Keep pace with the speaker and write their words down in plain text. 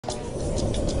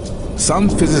Some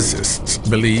physicists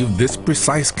believe this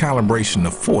precise calibration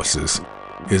of forces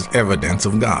is evidence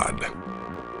of God.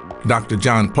 Dr.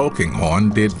 John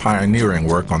Polkinghorne did pioneering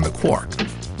work on the quark,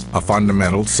 a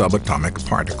fundamental subatomic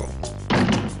particle.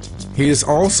 He is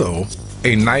also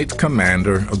a Knight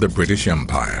Commander of the British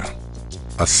Empire,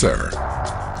 a Sir.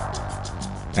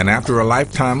 And after a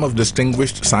lifetime of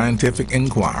distinguished scientific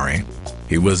inquiry,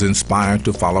 he was inspired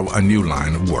to follow a new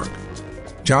line of work.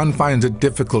 John finds it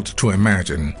difficult to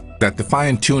imagine that the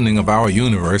fine-tuning of our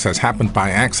universe has happened by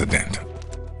accident,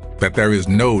 that there is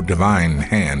no divine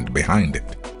hand behind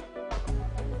it.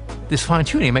 This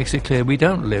fine-tuning makes it clear we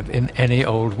don't live in any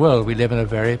old world. We live in a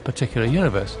very particular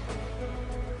universe.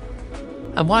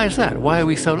 And why is that? Why are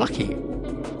we so lucky?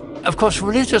 Of course,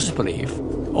 religious belief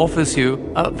offers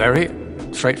you a very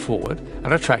straightforward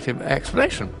and attractive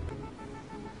explanation.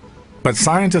 But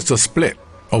scientists are split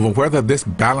over whether this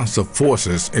balance of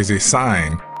forces is a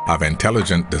sign of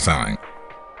intelligent design.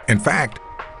 In fact,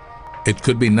 it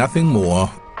could be nothing more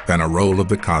than a roll of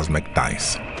the cosmic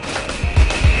dice.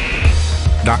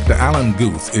 Dr. Alan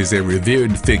Guth is a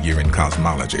revered figure in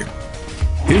cosmology.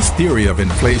 His theory of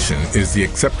inflation is the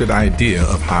accepted idea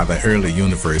of how the early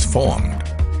universe formed.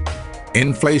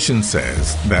 Inflation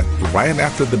says that right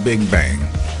after the Big Bang,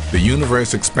 the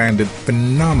universe expanded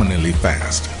phenomenally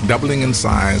fast, doubling in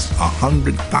size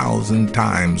 100,000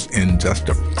 times in just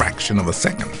a fraction of a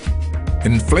second.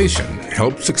 Inflation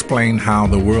helps explain how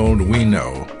the world we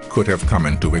know could have come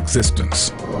into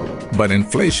existence. But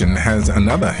inflation has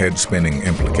another head-spinning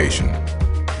implication.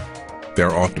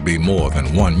 There ought to be more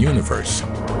than one universe.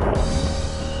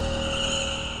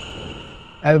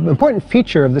 An important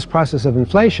feature of this process of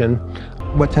inflation,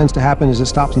 what tends to happen is it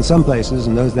stops in some places,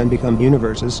 and those then become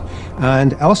universes,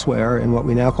 and elsewhere in what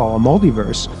we now call a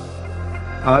multiverse.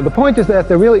 The point is that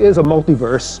there really is a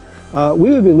multiverse. We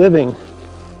would be living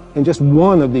in just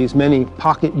one of these many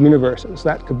pocket universes.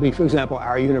 That could be, for example,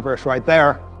 our universe right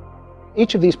there.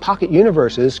 Each of these pocket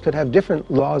universes could have different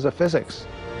laws of physics.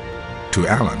 To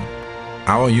Alan,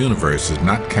 our universe is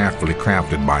not carefully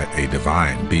crafted by a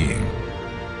divine being.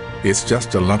 It's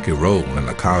just a lucky roll in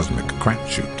a cosmic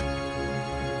crapshoot.